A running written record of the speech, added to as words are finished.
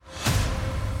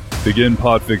Begin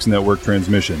Podfix network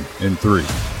transmission in 3,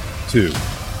 2,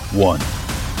 1.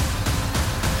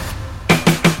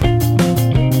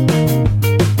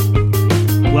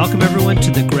 Welcome, everyone, to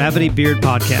the Gravitybeard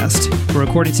podcast. We're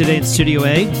recording today in Studio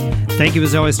A. Thank you,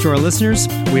 as always, to our listeners.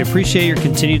 We appreciate your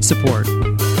continued support.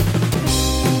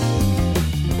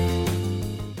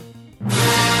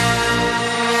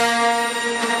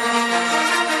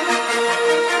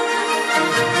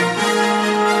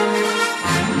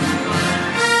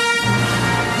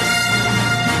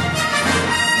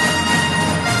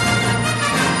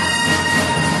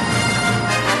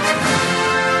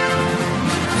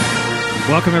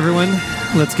 Welcome, everyone.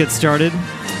 Let's get started.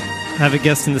 I have a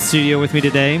guest in the studio with me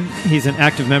today. He's an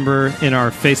active member in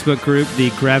our Facebook group, the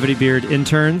Gravitybeard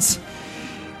Interns.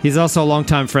 He's also a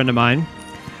longtime friend of mine.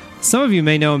 Some of you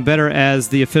may know him better as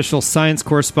the official science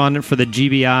correspondent for the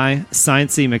GBI,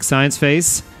 Sciencey McScience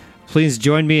Face. Please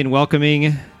join me in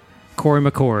welcoming Corey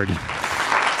McCord.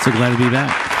 So glad to be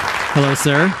back. Hello,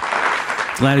 sir.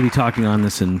 Glad to be talking on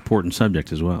this important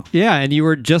subject as well. Yeah, and you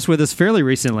were just with us fairly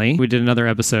recently. We did another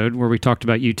episode where we talked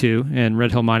about you two and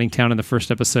Red Hill Mining Town in the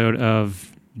first episode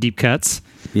of Deep Cuts.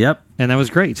 Yep. And that was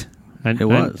great. It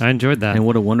was. I enjoyed that. And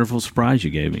what a wonderful surprise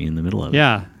you gave me in the middle of it.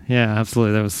 Yeah,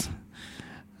 absolutely.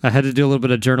 I had to do a little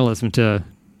bit of journalism to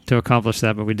accomplish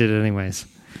that, but we did it anyways.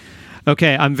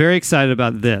 Okay, I'm very excited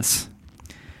about this.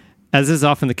 As is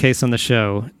often the case on the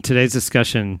show, today's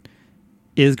discussion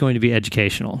is going to be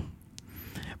educational.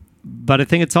 But I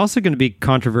think it's also going to be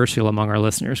controversial among our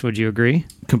listeners. Would you agree?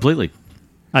 Completely.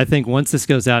 I think once this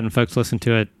goes out and folks listen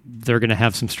to it, they're going to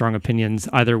have some strong opinions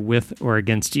either with or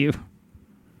against you.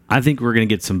 I think we're going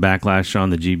to get some backlash on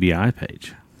the GBI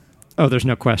page. Oh, there's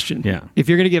no question. Yeah. If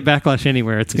you're going to get backlash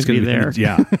anywhere, it's going to be there.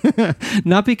 Yeah.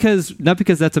 Not because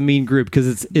that's a mean group,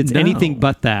 because it's anything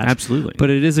but that. Absolutely. But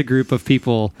it is a group of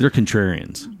people. They're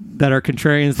contrarians. That are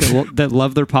contrarians that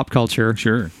love their pop culture.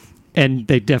 Sure. And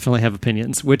they definitely have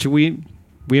opinions, which we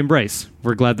embrace.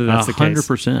 We're glad that that's the case.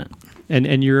 100%.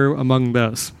 And you're among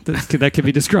those. That can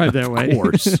be described that way. Of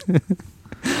course.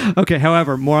 Okay,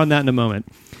 however, more on that in a moment.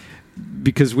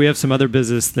 Because we have some other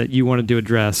business that you wanted to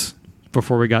address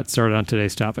before we got started on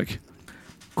today's topic.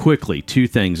 Quickly, two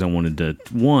things I wanted to...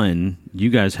 One, you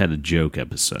guys had a joke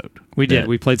episode. We did.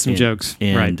 We played some jokes.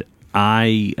 And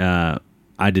right.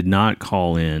 I did not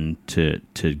call in to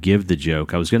give the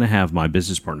joke. I was going to have my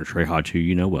business partner, Trey Hodge, who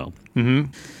you know well,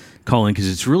 call in because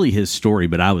it's really his story,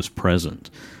 but I was present.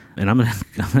 And I'm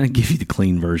gonna give you the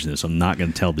clean version of this. I'm not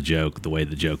going to tell the joke the way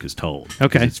the joke is told.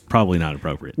 Okay. It's probably not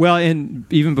appropriate. Well, and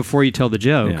even before you tell the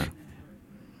joke,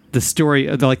 the story,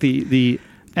 like the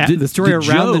story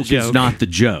around the joke is not the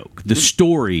joke. The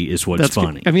story is what's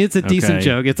funny. I mean, it's a decent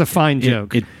joke. It's a fine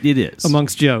joke. It is.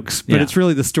 Amongst jokes. But it's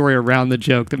really the story around the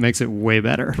joke that makes it way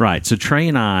better. Right. So Trey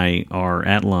and I are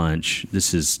at lunch.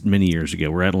 This is many years ago.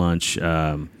 We're at lunch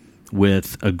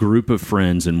with a group of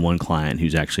friends and one client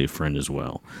who's actually a friend as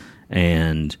well.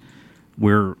 And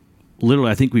we're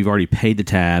literally, I think we've already paid the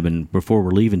tab. And before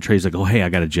we're leaving, Trey's like, oh, hey, I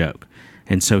got a joke.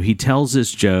 And so he tells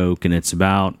this joke, and it's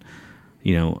about...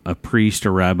 a priest,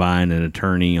 a rabbi, and an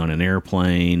attorney on an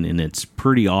airplane, and it's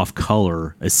pretty off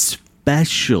color,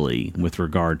 especially with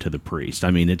regard to the priest.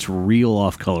 I mean, it's real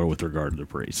off color with regard to the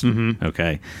priest. Mm-hmm.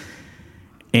 Okay,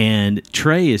 and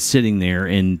Trey is sitting there,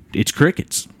 and it's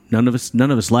crickets. None of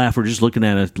us laugh. We're just looking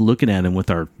at him with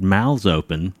our mouths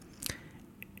open,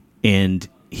 and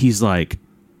he's like,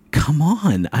 "Come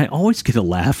on! I always get a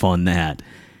laugh on that."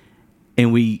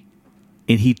 And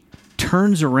he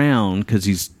turns around because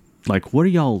he's like, what are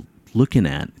y'all looking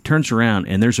at? Turns around,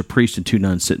 and there's a priest and two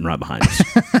nuns sitting right behind us.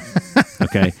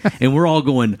 Okay? And we're all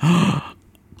going, oh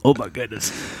my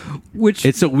goodness.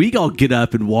 And so we all get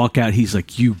up and walk out. He's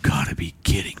like, you gotta be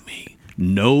kidding me.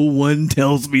 No one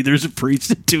tells me there's a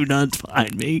priest and two nuns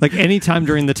behind me. Like any time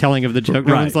during the telling of the joke,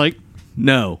 no one's like,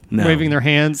 no. waving their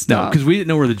hands. No, because we didn't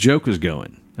know where the joke was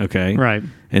going. Okay? Right.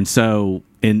 And so...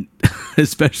 and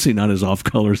especially not as off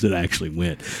color as it actually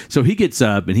went. So he gets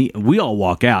up and we all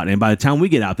walk out, and by the time we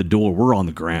get out the door, we're on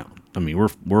the ground. I mean,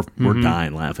 we're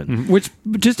dying laughing. Mm-hmm. Which,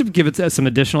 just to give it some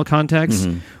additional context,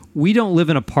 we don't live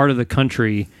in a part of the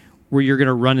country where you're going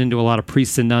to run into a lot of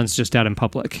priests and nuns just out in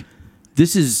public.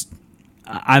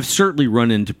 I've certainly run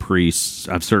into priests.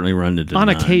 I've certainly run into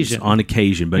nuns on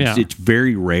occasion, but it's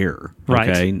very rare. Right.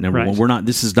 Okay, number one, we're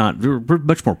a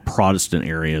much more Protestant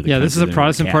area. Of the country this is a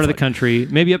Protestant part of the country.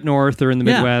 Maybe up north or in the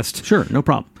Midwest. Sure, no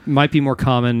problem. Might be more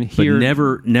common here.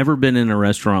 But never been in a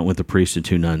restaurant with a priest and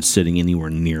two nuns sitting anywhere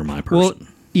near my person. Well,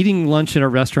 eating lunch in a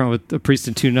restaurant with a priest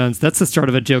and two nuns—that's the start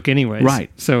of a joke, anyways.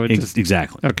 Right. So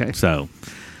exactly. Okay. So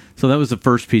So that was the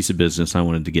first piece of business I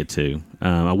wanted to get to.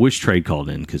 I wish Trade called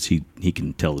in because he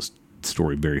can tell this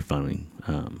story very funny,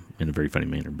 in a very funny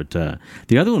manner. But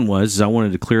the other one was I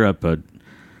wanted to clear up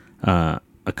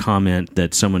a comment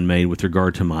that someone made with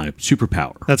regard to my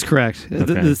superpower. That's correct.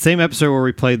 Okay. The same episode where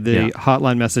we played the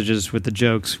hotline messages with the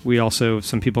jokes,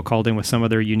 some people called in with some of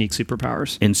their unique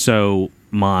superpowers. And so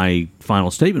my final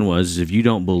statement was, if you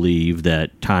don't believe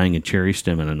that tying a cherry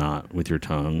stem in a knot with your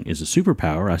tongue is a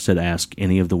superpower, I said, ask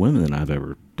any of the women that I've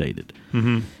ever dated.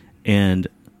 Mm-hmm. And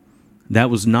that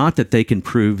was not that they can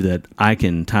prove that I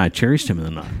can tie a cherry stem in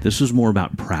the knot. This was more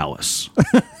about prowess.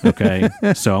 Okay?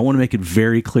 So I want to make it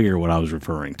very clear what I was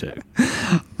referring to.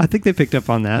 I think they picked up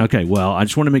on that. Okay, well, I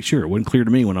just want to make sure. It wasn't clear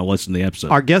to me when I listened to the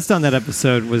episode. Our guest on that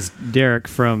episode was Derek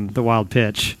from The Wild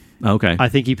Pitch. Okay. I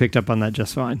think he picked up on that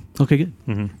just fine. Okay, good.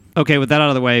 Mm-hmm. Okay, with that out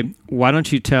of the way, why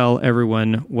don't you tell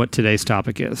everyone what today's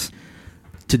topic is?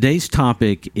 Today's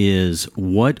topic is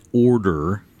what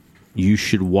order you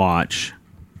should watch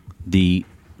the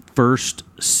first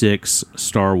 6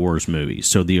 Star Wars movies.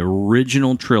 So the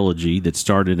original trilogy that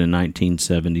started in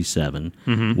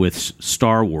 1977 with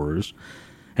Star Wars,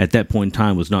 at that point in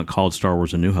time, was not called Star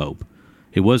Wars A New Hope.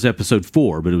 It was Episode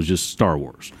 4, but it was just Star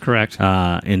Wars. Correct.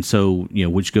 And so,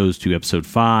 which goes to Episode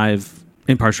 5,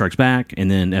 Empire Strikes Back, and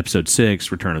then Episode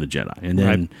 6, Return of the Jedi. And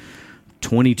then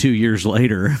 22 years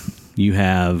later, you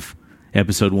have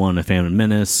Episode 1, A Phantom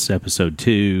Menace, Episode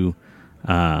 2,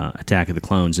 Attack of the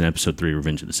Clones, and Episode 3,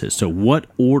 Revenge of the Sith. So what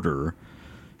order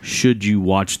should you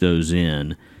watch those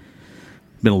in?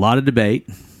 Been a lot of debate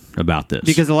about this.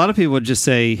 Because a lot of people would just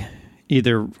say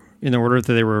either in the order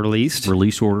that they were released.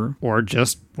 Release order. Or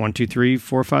just 1, 2, 3,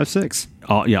 4, 5, 6.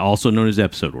 Also known as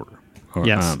episode order.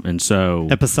 Yes. And so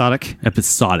episodic.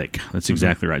 That's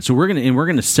exactly right. So we're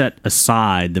gonna set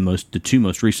aside the 2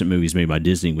 most recent movies made by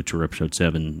Disney, which were Episode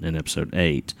 7 and Episode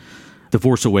 8. The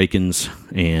Force Awakens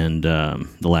and The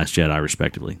Last Jedi,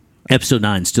 respectively. Episode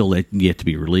 9 still yet to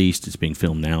be released. It's being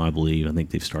filmed now, I believe. I think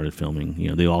they've started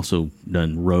filming. They've also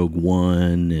done Rogue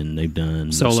One, and they've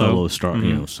done Solo.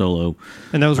 Solo.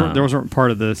 And those weren't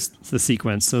part of the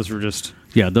sequence. Those were just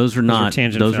those are not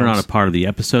a part of the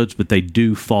episodes, but they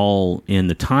do fall in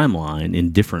the timeline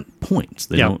in different points.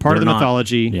 Part of the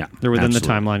mythology. Yeah, they're within absolutely.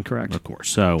 The timeline, correct? Of course.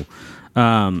 So.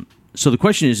 So the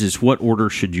question is what order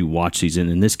should you watch these in?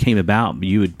 And this came about,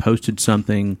 you had posted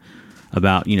something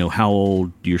about, how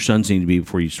old your sons need to be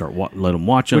before you start let them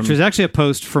watch them. Which was actually a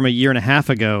post from 1.5 years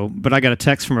ago, but I got a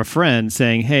text from a friend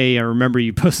saying, hey, I remember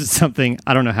you posted something.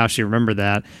 I don't know how she remembered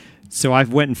that. So I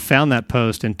went and found that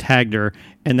post and tagged her,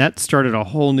 and that started a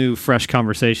whole new, fresh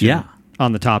conversation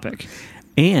on the topic.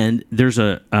 And there's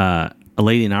a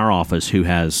lady in our office who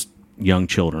has young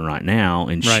children right now,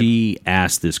 and she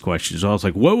asked this question. So I was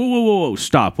like, whoa,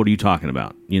 stop. What are you talking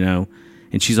about? And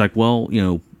she's like, well,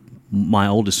 my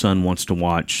oldest son wants to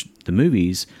watch the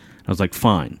movies. I was like,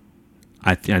 fine.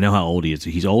 I know how old he is.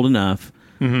 He's old enough,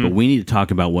 but we need to talk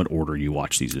about what order you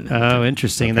watch these in. Oh,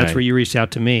 interesting. Okay? That's where you reached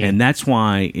out to me. And that's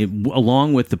why,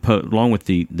 along with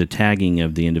the tagging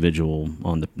of the individual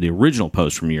on the original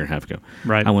post from 1.5 years ago,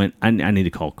 I went, I need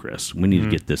to call Chris. We need to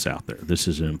get this out there. This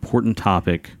is an important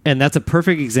topic. And that's a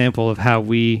perfect example of how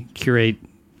we curate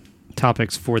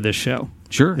topics for this show.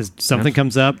 Sure. As something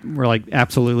comes up, we're like,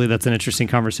 absolutely, that's an interesting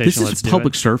conversation. This is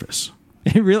public service.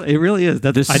 It really is.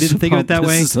 I didn't think of it that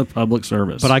way. This is a public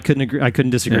service. But I couldn't agree. I couldn't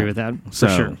disagree with that for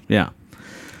sure. Yeah.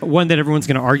 One that everyone's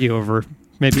going to argue over,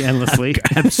 maybe endlessly.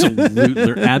 Absolutely,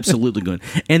 they're absolutely going.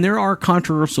 And there are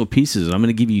controversial pieces. I'm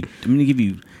going to give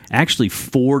you actually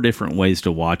 4 different ways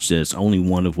to watch this. Only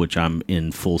one of which I'm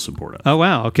in full support of. Oh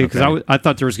wow, okay. Because I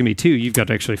thought there was going to be 2. You've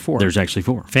got actually 4. There's actually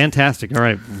 4. Fantastic. All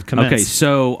right, commence. Okay,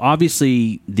 so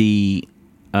obviously the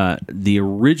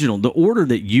original, the order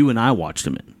that you and I watched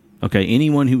them in. Okay,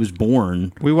 anyone who was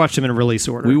born... We watched them in release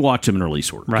order.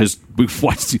 Because we've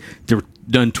watched... They were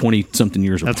done 20-something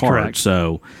years apart. Correct.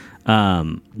 So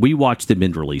we watched them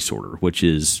in release order, which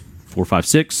is 4, 5,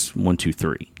 6, 1, 2,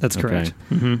 3. That's correct.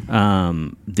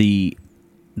 The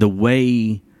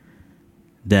way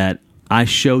that I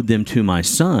showed them to my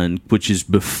son, which is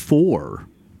before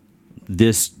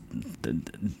this...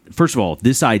 First of all,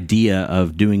 this idea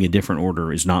of doing a different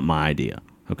order is not my idea,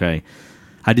 okay?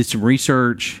 I did some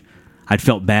research. I'd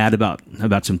felt bad about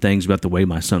some things about the way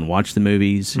my son watched the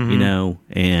movies,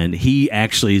 and he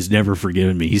actually has never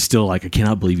forgiven me. He's still like, I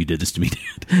cannot believe you did this to me,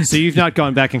 Dad. So you've not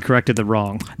gone back and corrected the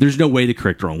wrong. There's no way to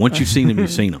correct wrong. Once you've seen him, you've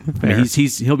seen him. I mean,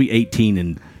 he'll be 18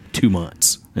 in 2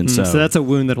 months, and so that's a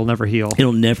wound that'll never heal.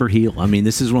 It'll never heal. I mean,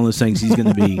 this is one of those things he's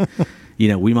going to be.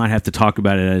 we might have to talk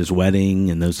about it at his wedding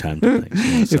and those kinds of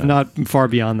things. If not far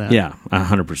beyond that. Yeah,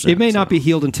 100%. It may not be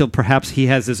healed until perhaps he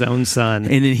has his own son.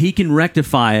 And then he can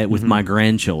rectify it with my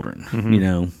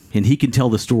grandchildren, and he can tell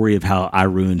the story of how I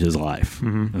ruined his life.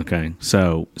 Okay.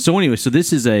 So anyway, so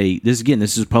this is a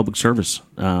public service.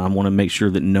 I want to make sure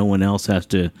that no one else has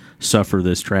to suffer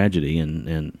this tragedy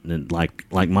and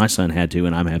like my son had to,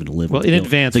 and I'm having to live with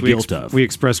the guilt of. We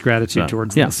express gratitude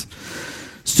towards this.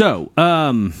 So,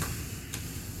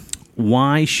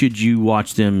 why should you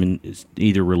watch them in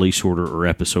either release order or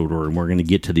episode order? And we're going to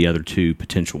get to the other two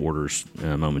potential orders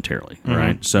momentarily. All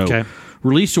right. So,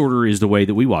 release order is the way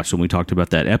that we watch them. We talked about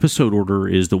that. Episode order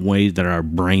is the way that our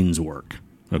brains work.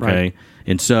 Okay.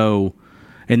 Right.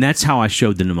 And that's how I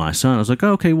showed them to my son. I was like,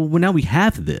 okay, well, now we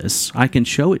have this. I can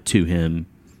show it to him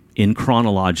in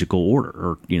chronological order,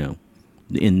 or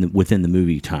within the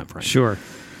movie time frame. Sure.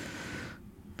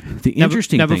 The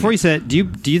interesting thing. Now, before you said, do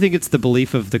you think it's the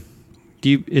belief of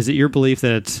is it your belief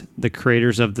that it's the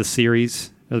creators of the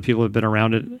series, or the people who have been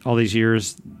around it all these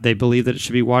years, they believe that it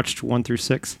should be watched 1 through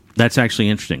 6? That's actually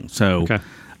interesting. So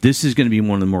this is going to be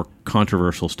one of the more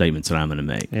controversial statements that I'm going to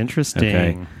make. Interesting.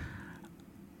 Okay?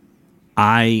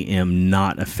 I am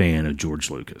not a fan of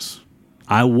George Lucas.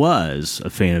 I was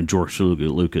a fan of George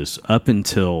Lucas up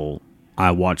until I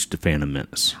watched The Phantom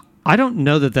Menace. I don't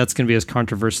know that that's going to be as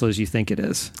controversial as you think it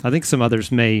is. I think some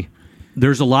others may.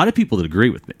 There's a lot of people that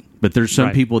agree with me, but there's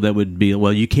some people that would be,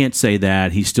 well, you can't say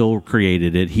that. He still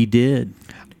created it. He did.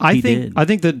 I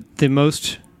think that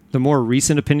the more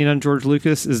recent opinion on George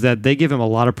Lucas is that they give him a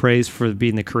lot of praise for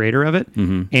being the creator of it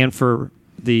and for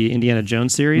the Indiana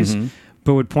Jones series,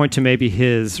 but would point to maybe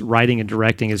his writing and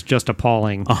directing is just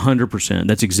appalling. 100%.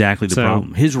 That's exactly the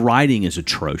problem. His writing is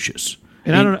atrocious.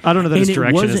 And I don't know that his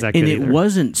direction is that good either. And it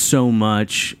wasn't so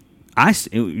much. I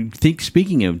think,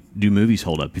 speaking of do movies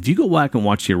hold up, if you go back and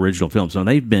watch the original films, now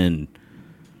they've been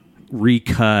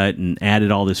recut and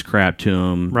added all this crap to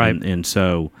them. Right. And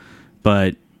so,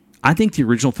 but I think the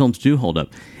original films do hold up.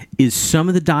 Is some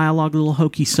of the dialogue a little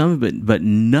hokey? Some of it, but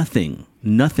nothing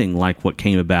like what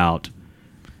came about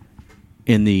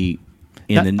in the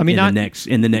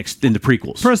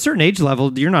prequels. For a certain age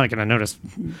level, you're not going to notice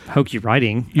hokey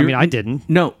writing. I didn't.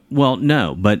 No,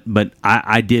 but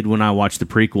I did when I watched the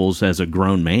prequels as a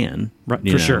grown man. Right,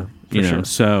 for sure.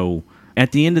 So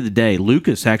at the end of the day,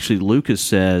 Lucas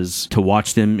says to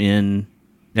watch them in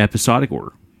episodic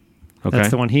order. Okay,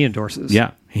 that's the one he endorses.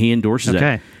 Yeah, he endorses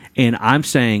it. And I'm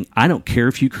saying, I don't care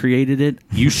if you created it,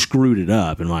 you screwed it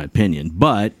up, in my opinion,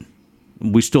 but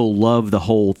we still love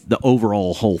the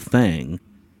overall whole thing.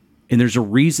 And there's a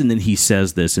reason that he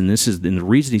says this, and the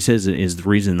reason he says it is the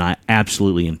reason I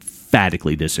absolutely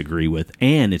emphatically disagree with,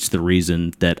 and it's the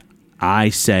reason that I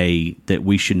say that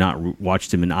we should not watch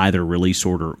them in either release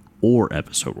order or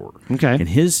episode order. Okay. And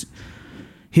his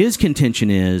contention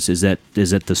is that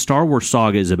the Star Wars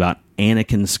saga is about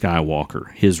Anakin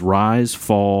Skywalker, his rise,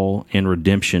 fall, and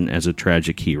redemption as a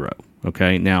tragic hero.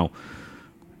 Okay, now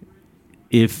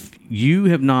if you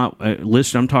have not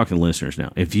I'm talking to listeners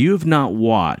now. If you have not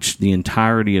watched the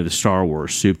entirety of the Star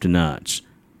Wars soup to nuts,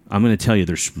 I'm going to tell you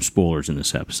there's some spoilers in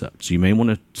this episode, so you may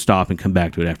want to stop and come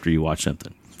back to it after you watch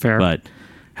something. Fair. But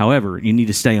however, you need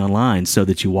to stay online so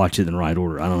that you watch it in the right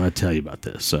order. I don't know how to tell you about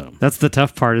this. So that's the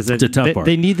tough part. Is that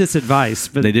they need this advice,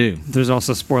 but they do. There's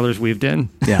also spoilers weaved in.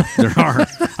 Yeah, there are.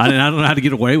 I don't know how to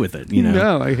get away with it.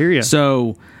 No, I hear you.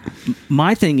 So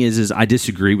my thing is I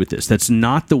disagree with this. That's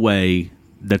not the way.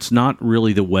 That's not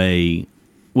really the way.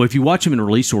 Well, if you watch them in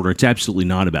release order, it's absolutely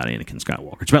not about Anakin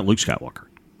Skywalker. It's about Luke Skywalker.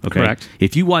 Okay. Correct.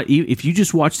 If you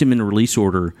just watch them in release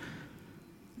order,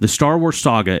 the Star Wars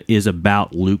saga is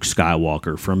about Luke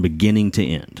Skywalker from beginning to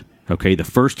end. Okay. The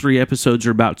first 3 episodes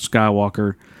are about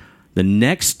Skywalker. The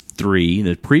next 3,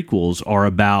 the prequels, are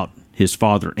about his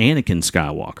father, Anakin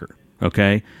Skywalker.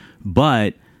 Okay.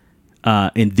 But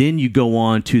and then you go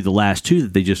on to the last 2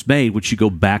 that they just made, which you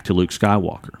go back to Luke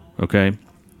Skywalker. Okay.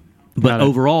 But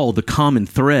overall, the common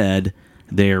thread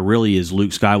there really is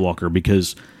Luke Skywalker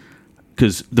because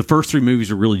the first 3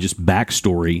 movies are really just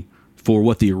backstory for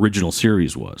what the original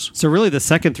series was. So really the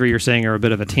second 3 you're saying are a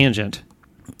bit of a tangent.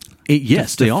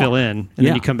 Yes, they are. To fill in, and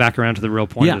then you come back around to the real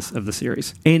point of the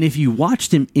series. And if you watch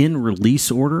them in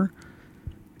release order,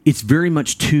 it's very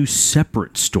much 2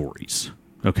 separate stories,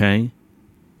 okay?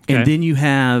 And then you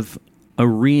have a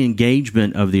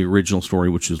re-engagement of the original story,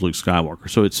 which is Luke Skywalker.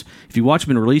 So it's, if you watch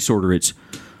them in release order, it's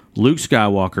Luke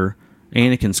Skywalker,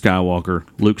 Anakin Skywalker,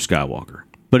 Luke Skywalker.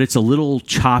 But it's a little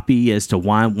choppy as to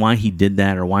why he did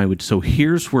that or why he would. So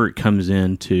here's where it comes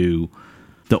into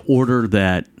the order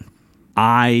that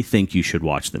I think you should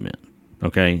watch them in.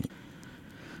 Okay,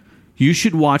 You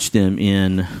should watch them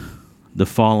in the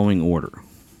following order.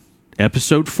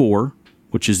 Episode 4,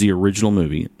 which is the original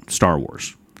movie, Star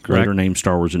Wars. Correct. Later named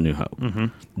Star Wars A New Hope. Mm-hmm.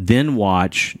 Then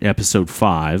watch Episode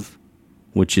 5,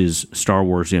 which is Star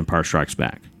Wars The Empire Strikes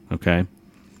Back. Okay?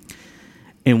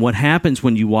 And what happens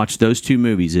when you watch those two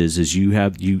movies is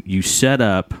you set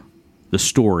up the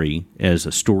story as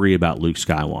a story about Luke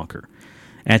Skywalker.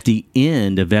 At the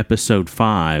end of Episode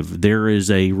 5, there is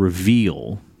a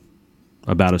reveal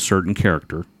about a certain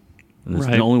character. And that's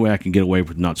the only way I can get away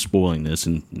with not spoiling this,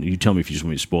 and you tell me if you just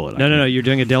want me to spoil it. No, you're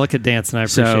doing a delicate dance, and I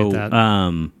appreciate that.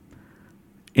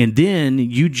 And then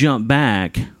you jump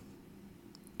back,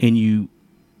 and you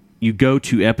go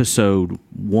to Episode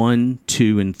 1,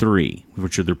 2, and 3,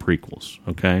 which are the prequels,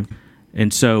 okay?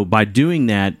 And so by doing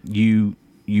that, you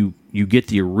get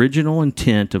the original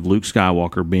intent of Luke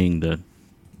Skywalker being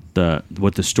the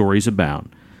what the story's about.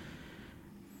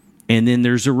 And then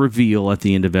there's a reveal at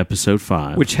the end of Episode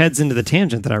 5. Which heads into the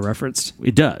tangent that I referenced.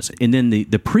 It does. And then the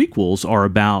prequels are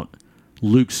about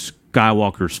Luke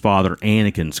Skywalker's father,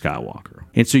 Anakin Skywalker.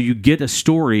 And so you get a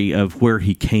story of where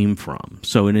he came from.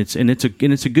 So it's a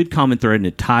good common thread, and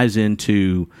it ties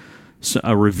into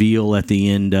a reveal at the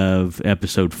end of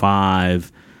Episode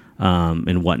 5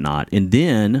 and whatnot. And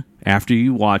then after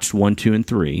you watched 1, 2, and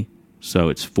 3, so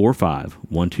it's 4, 5,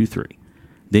 1, 2, 3.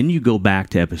 Then you go back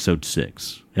to Episode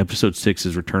 6. Episode 6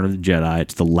 is Return of the Jedi.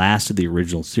 It's the last of the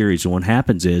original series. And what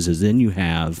happens is then you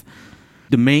have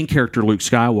the main character, Luke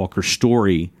Skywalker's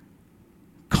story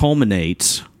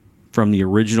culminates from the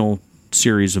original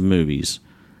series of movies.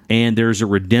 And there's a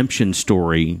redemption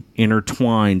story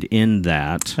intertwined in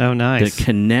that. Oh, nice. That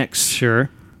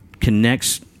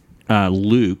connects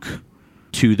Luke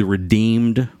to the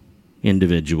redeemed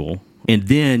individual. And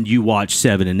then you watch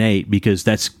 7 and 8 because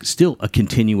that's still a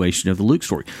continuation of the Luke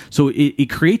story. So it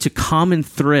creates a common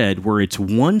thread where it's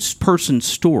one person's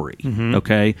story,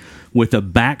 okay, with a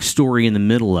backstory in the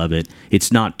middle of it.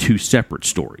 It's not two separate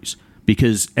stories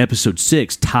because Episode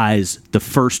 6 ties the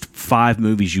first 5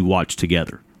 movies you watch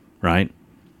together, right?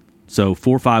 So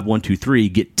 4, 5, 1, 2, 3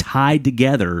 get tied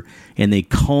together and they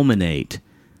culminate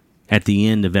at the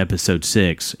end of Episode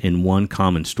 6 in one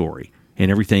common story. And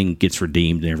everything gets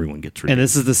redeemed and everyone gets redeemed. And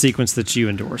this is the sequence that you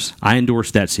endorse. I endorse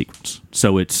that sequence.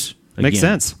 So it's, again, makes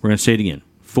sense. We're going to say it again.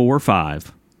 4,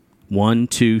 5, 1,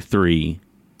 2, 3,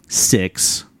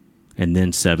 6, and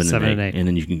then 7 and 8. And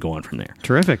then you can go on from there.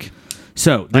 Terrific.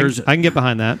 So I can get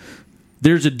behind that.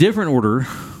 There's a different order,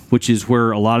 which is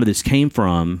where a lot of this came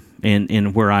from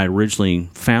and where I originally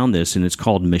found this, and it's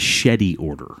called machete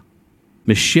order.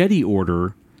 Machete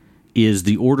order is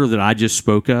the order that I just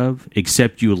spoke of,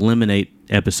 except you eliminate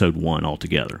Episode 1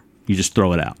 altogether. You just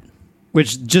throw it out.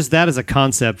 Which, just that as a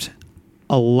concept,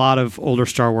 a lot of older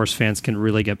Star Wars fans can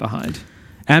really get behind.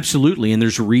 Absolutely, and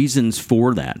there's reasons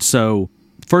for that. So,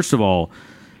 first of all,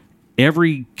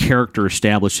 every character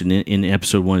established in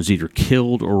Episode 1 is either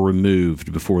killed or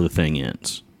removed before the thing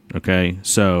ends. Okay?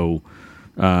 So,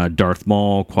 Darth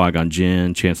Maul, Qui-Gon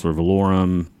Jinn, Chancellor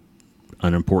Valorum,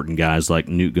 unimportant guys like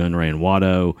Newt Gunray and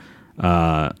Watto,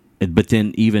 but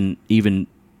then even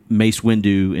Mace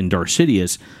Windu and Darth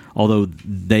Sidious, although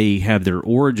they have their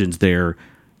origins there,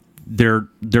 they're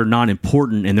not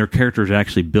important, and their characters are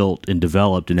actually built and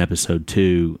developed in Episode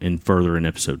 2 and further in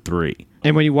Episode 3.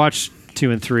 And when you watch 2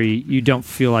 and 3, you don't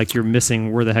feel like you're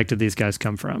missing where the heck did these guys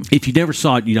come from. If you never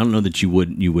saw it, you don't know that you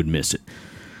would miss it.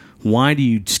 Why do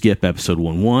you skip Episode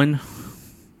 1? One,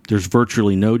 there's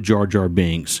virtually no Jar Jar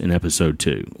Binks in Episode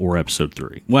 2 or Episode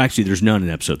 3. Well, actually, there's none in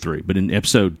Episode 3. But in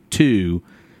Episode 2,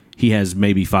 he has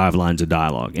maybe 5 lines of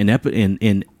dialogue.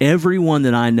 And everyone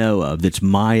that I know of that's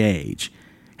my age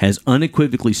has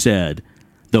unequivocally said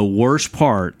the worst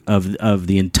part of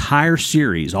the entire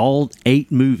series, all 8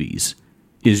 movies,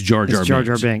 is Jar Jar Binks. Jar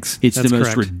Jar Binks. It's the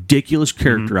most ridiculous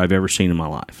character I've ever seen in my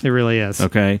life. It really is.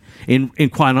 Okay?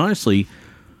 And quite honestly,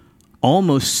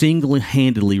 almost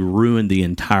single-handedly ruined the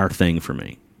entire thing for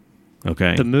me.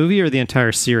 Okay? The movie or the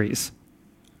entire series?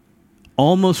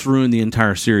 Almost ruined the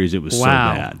entire series. It was so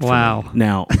bad for me.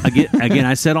 Now, again,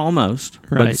 I said almost,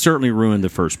 but it certainly ruined the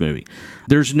first movie.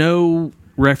 There's no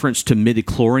reference to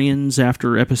midichlorians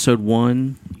after Episode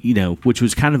 1, which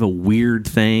was kind of a weird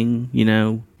thing,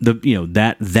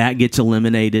 that gets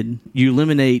eliminated. You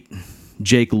eliminate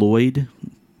Jake Lloyd,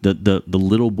 the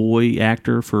little boy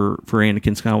actor for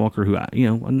Anakin Skywalker, who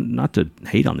not to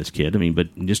hate on this kid,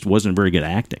 but just wasn't very good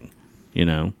acting.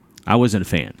 I wasn't a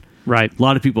fan. Right. A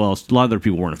lot of other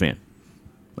people weren't a fan.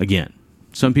 Again,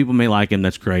 some people may like him.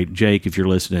 That's great. Jake, if you're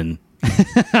listening,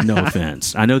 No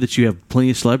offense. I know that you have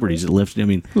plenty of celebrities that lift. I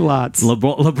mean, Lots.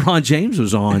 LeBron James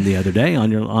was on the other day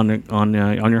on your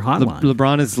hotline.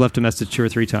 LeBron has left a message 2 or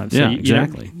 3 times. So Yeah, you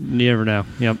exactly. You never know.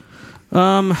 Yep.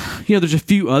 There's a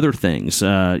few other things.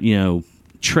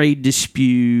 Trade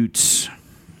disputes,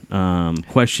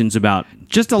 questions about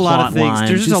Just a lot of things. lines,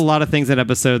 There's just a lot of things that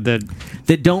episode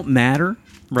that don't matter.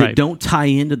 Right. That don't tie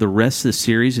into the rest of the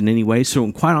series in any way.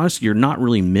 So, quite honestly, you're not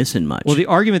really missing much. Well, the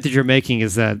argument that you're making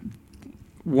is that,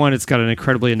 one, it's got an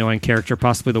incredibly annoying character,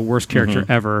 possibly the worst character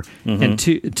ever, and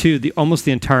two, almost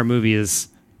the entire movie is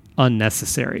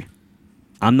unnecessary.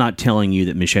 I'm not telling you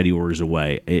that Machete Order is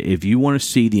away. If you want to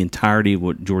see the entirety of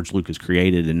what George Lucas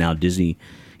created and now Disney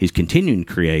is continuing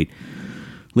to create,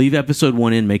 leave episode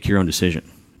 1 in, make your own decision.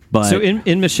 But so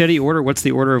in Machete Order, what's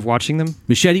the order of watching them?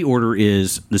 Machete Order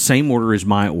is the same order as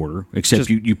my order, except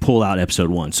you pull out episode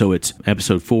 1. So it's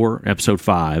episode 4, episode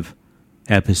 5,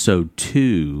 episode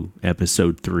 2,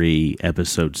 episode 3,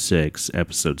 episode 6,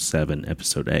 episode 7,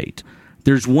 episode 8.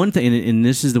 There's one thing, and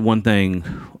this is the one thing,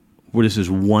 well, this is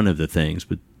one of the things,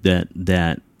 but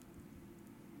that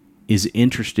is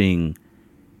interesting.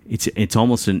 It's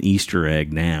almost an Easter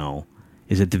egg now,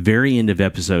 is at the very end of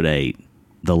episode 8,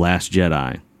 The Last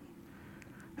Jedi,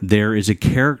 there is a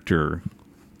character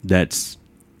that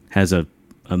has a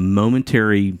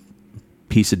momentary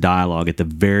piece of dialogue at the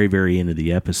very, very end of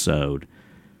the episode.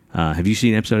 Have you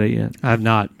seen episode 8 yet? I have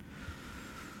not.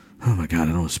 Oh my God,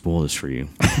 I don't want to spoil this for you.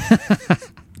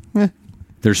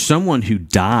 There's someone who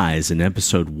dies in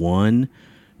episode 1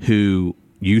 who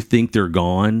you think they're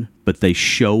gone, but they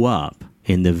show up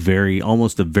in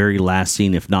almost the very last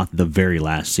scene, if not the very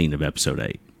last scene of episode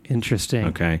 8. Interesting.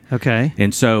 Okay.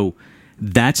 And so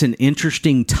that's an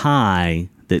interesting tie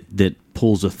that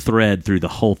pulls a thread through the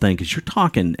whole thing, because you're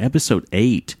talking episode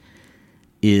 8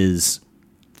 is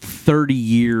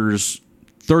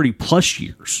 30 plus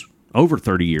years, over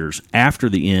 30 years after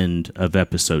the end of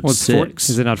episode 6.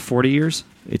 Is it not 40 years?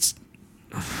 It's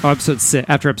episode 6,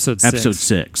 after episode 6. Episode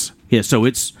 6. Yeah, so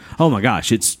it's, oh my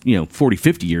gosh, it's 40,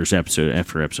 50 years after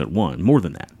episode 1, more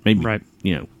than that, maybe. Right.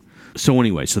 So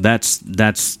anyway, so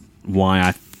that's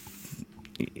why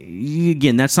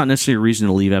again, that's not necessarily a reason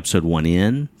to leave episode 1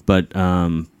 in, but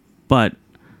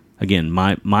again,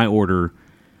 my order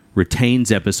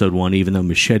retains episode 1, even though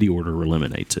Machete Order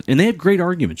eliminates it. And they have great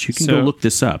arguments. You can go look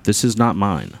this up. This is not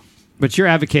mine. But you're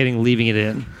advocating leaving it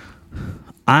in.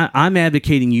 I'm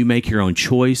advocating you make your own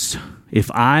choice. If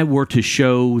I were to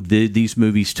show these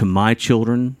movies to my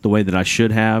children the way that I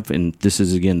should have, and this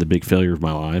is, again, the big failure of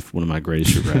my life, one of my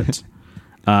greatest regrets,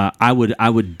 I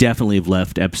would definitely have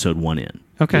left episode 1 in.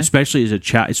 Okay. Especially as a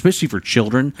child, especially for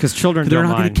children. Because children they're don't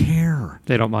not going mind. to care.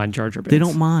 They don't mind Jar Jar Binks. They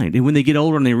don't mind. And when they get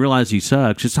older and they realize he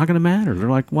sucks, it's not going to matter. They're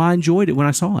like, well, I enjoyed it when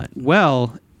I saw it.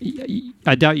 Well,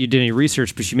 I doubt you did any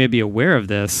research, but you may be aware of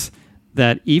this,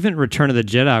 that even Return of the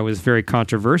Jedi was very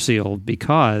controversial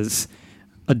because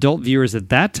adult viewers at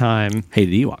that time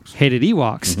hated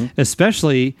Ewoks,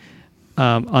 especially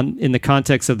in the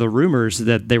context of the rumors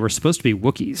that they were supposed to be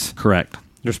Wookiees. Correct.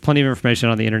 There's plenty of information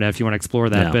on the internet if you want to explore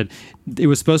that, but they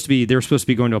were supposed to be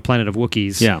going to a planet of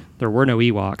Wookiees. Yeah. There were no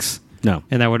Ewoks. No.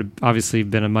 And that would have obviously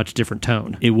been a much different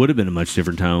tone. It would have been a much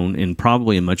different tone and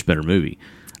probably a much better movie.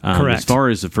 Correct. As far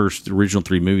as the original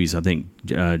 3 movies, I think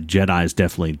Jedi is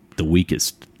definitely the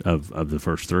weakest of the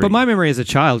first 3. But my memory as a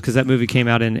child, because that movie came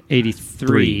out in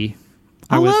 83.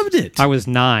 I loved it. I was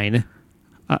 9.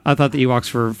 I thought the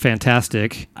Ewoks were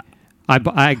fantastic.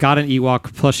 I got an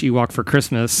plush Ewok for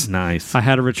Christmas. Nice. I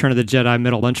had a Return of the Jedi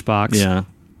metal lunchbox. Yeah.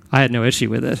 I had no issue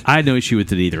with it. I had no issue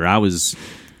with it either. I was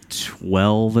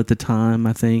 12 at the time,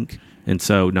 I think. And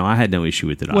so, no, I had no issue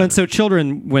with it either. Well, and so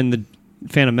children, when the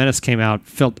Phantom Menace came out,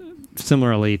 felt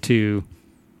similarly to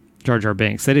Jar Jar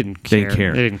Binks. They didn't care.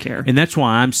 They didn't care. And that's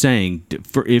why I'm saying,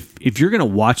 if you're going to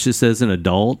watch this as an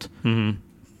adult,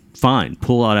 fine,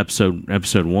 pull out episode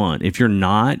 1. If you're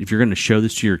not, if you're going to show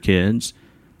this to your kids,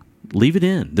 leave it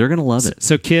in. They're going to love it.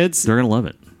 So kids, they're going to love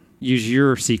it. Use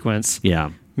your sequence.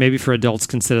 Yeah. Maybe for adults,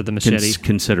 consider the Machete.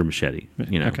 Consider Machete.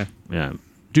 Okay. Yeah.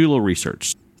 Do a little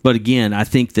research. But again, I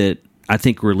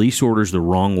think release order is the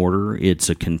wrong order. It's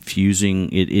a confusing.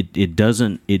 It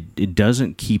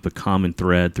doesn't keep a common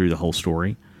thread through the whole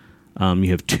story.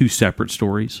 You have 2 separate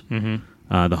stories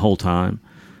the whole time,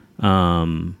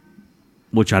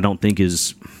 which I don't think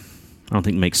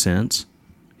makes sense.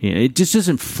 It just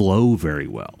doesn't flow very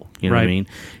well. You know what I mean?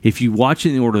 If you watch it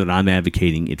in the order that I'm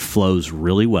advocating, it flows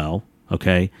really well.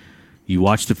 Okay, you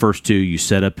watch the first 2, you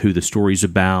set up who the story's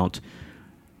about,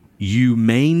 you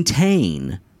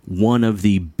maintain one of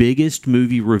the biggest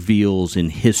movie reveals in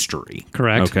history.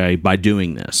 Correct. Okay, by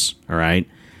doing this. All right.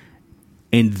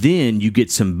 And then you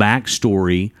get some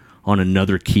backstory on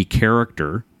another key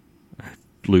character,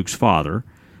 Luke's father,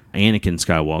 Anakin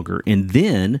Skywalker, and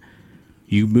then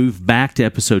you move back to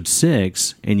episode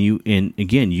 6, and you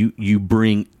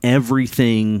bring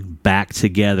everything back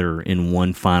together in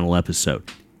one final episode.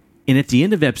 And at the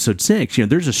end of episode 6,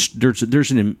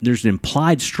 there's an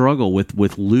implied struggle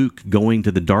with Luke going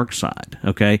to the dark side.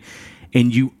 Okay,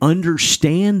 and you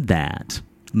understand that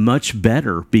much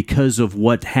better because of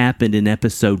what happened in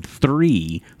episode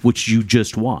 3, which you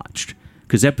just watched.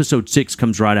 Because episode 6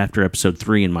 comes right after episode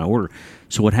 3 in my order.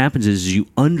 So what happens is you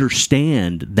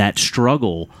understand that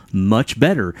struggle much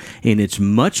better, and it's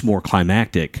much more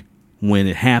climactic when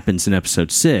it happens in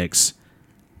episode 6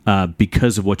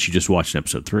 because of what you just watched in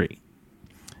episode 3.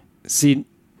 See,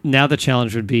 now the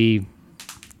challenge would be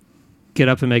get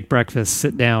up and make breakfast,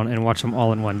 sit down, and watch them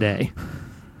all in one day.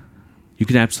 You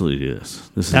can absolutely do this.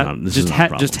 This is not a problem.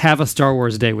 Just have a Star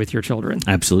Wars day with your children.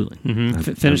 Absolutely.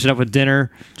 Mm-hmm. Finish it up with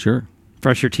dinner. Sure.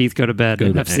 Brush your teeth, go to bed.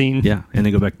 And then go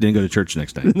to church the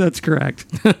next day. That's correct.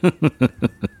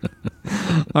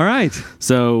 All right.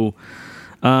 So,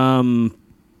 I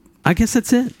guess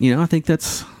that's it. I think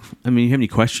that's. You have any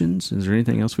questions? Is there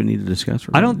anything else we need to discuss?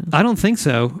 I don't think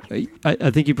so. I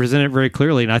think you presented it very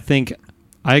clearly, and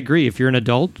I agree. If you're an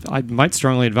adult, I might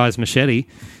strongly advise Machete.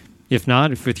 If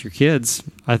not, if with your kids,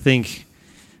 I think.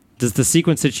 Does the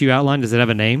sequence that you outlined, does it have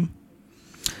a name?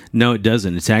 No, it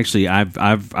doesn't. It's actually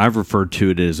I've referred to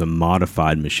it as a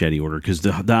modified machete order because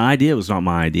the idea was not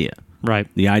my idea. Right.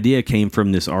 The idea came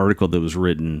from this article that was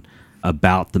written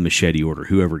about the machete order,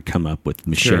 whoever had come up with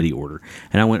machete order.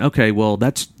 And I went, okay, well,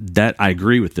 that I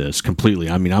agree with this completely.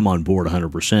 I'm on board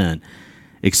 100%,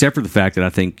 except for the fact that I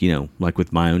think, like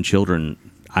with my own children,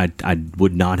 I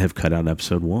would not have cut out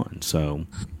episode 1. So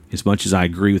as much as I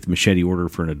agree with machete order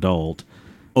for an adult,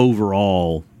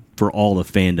 overall, for all the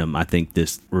fandom, I think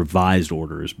this revised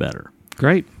order is better.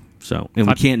 Great. So, and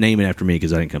we can't name it after me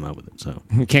because I didn't come up with it. So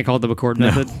we can't call it the McCord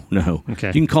method? No. Okay.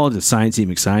 You can call it the Sciencey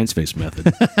McScience-Face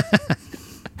method.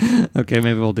 Okay,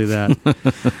 maybe we'll do that.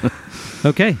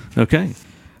 Okay.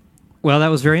 Well, that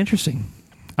was very interesting.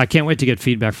 I can't wait to get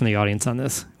feedback from the audience on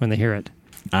this when they hear it.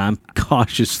 I'm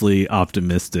cautiously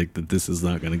optimistic that this is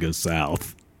not going to go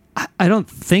south. I don't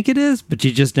think it is, but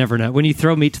you just never know. When you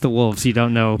throw meat to the wolves, you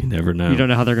don't know. You never know. You don't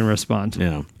know how they're going to respond.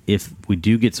 Yeah. If we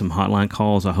do get some hotline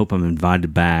calls, I hope I'm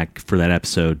invited back for that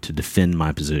episode to defend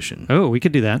my position. Oh, we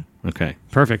could do that. Okay.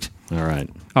 Perfect. All right.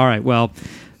 Well,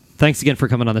 thanks again for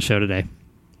coming on the show today.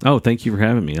 Oh, thank you for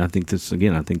having me. I think this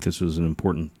was an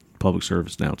important public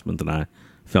service announcement that I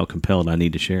felt compelled I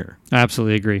need to share. I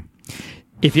absolutely agree.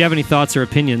 If you have any thoughts or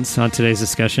opinions on today's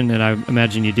discussion, and I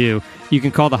imagine you do, you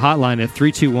can call the hotline at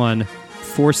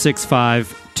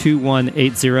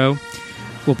 321-465-2180.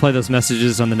 We'll play those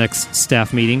messages on the next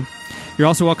staff meeting. You're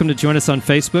also welcome to join us on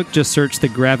Facebook. Just search the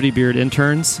Gravitybeard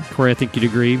Interns. Corey, I think you'd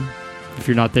agree. If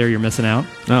you're not there, you're missing out.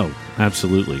 Oh,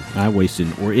 absolutely. I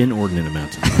wasted inordinate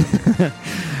amounts of time.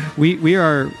 We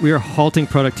are halting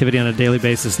productivity on a daily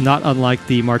basis, not unlike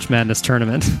the March Madness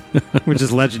tournament, which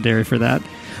is legendary for that.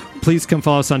 Please come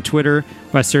follow us on Twitter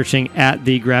by searching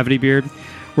 @TheGravityBeard.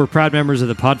 We're proud members of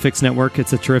the Podfix Network.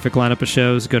 It's a terrific lineup of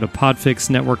shows. Go to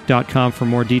podfixnetwork.com for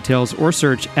more details or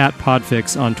search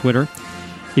 @Podfix on Twitter.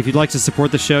 If you'd like to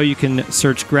support the show, you can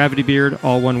search Gravitybeard,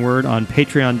 all one word, on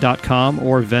patreon.com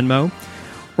or Venmo,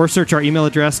 or search our email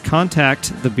address,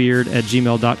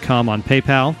 contactthebeard@gmail.com on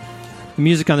PayPal. The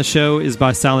music on the show is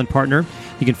by Silent Partner.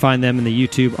 You can find them in the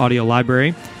YouTube audio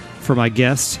library. For my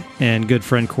guest and good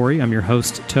friend Corey, I'm your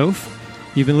host, Toph.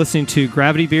 You've been listening to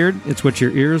Gravitybeard. It's what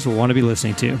your ears will want to be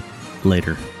listening to.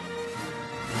 Later.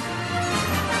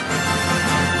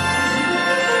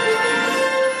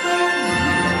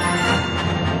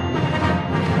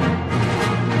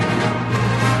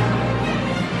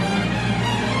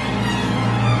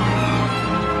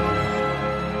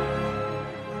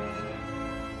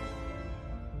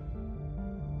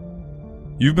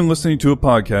 You've been listening to a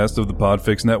podcast of the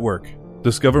Podfix Network.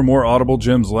 Discover more audible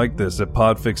gems like this at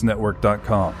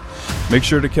podfixnetwork.com. Make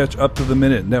sure to catch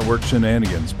up-to-the-minute network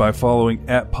shenanigans by following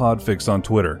 @Podfix on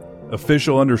Twitter,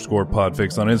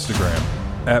 official_Podfix on Instagram,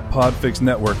 @Podfix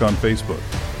Network on Facebook.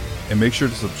 And make sure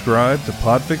to subscribe to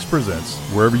Podfix Presents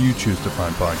wherever you choose to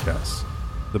find podcasts.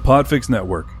 The Podfix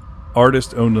Network,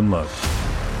 artist owned and loved.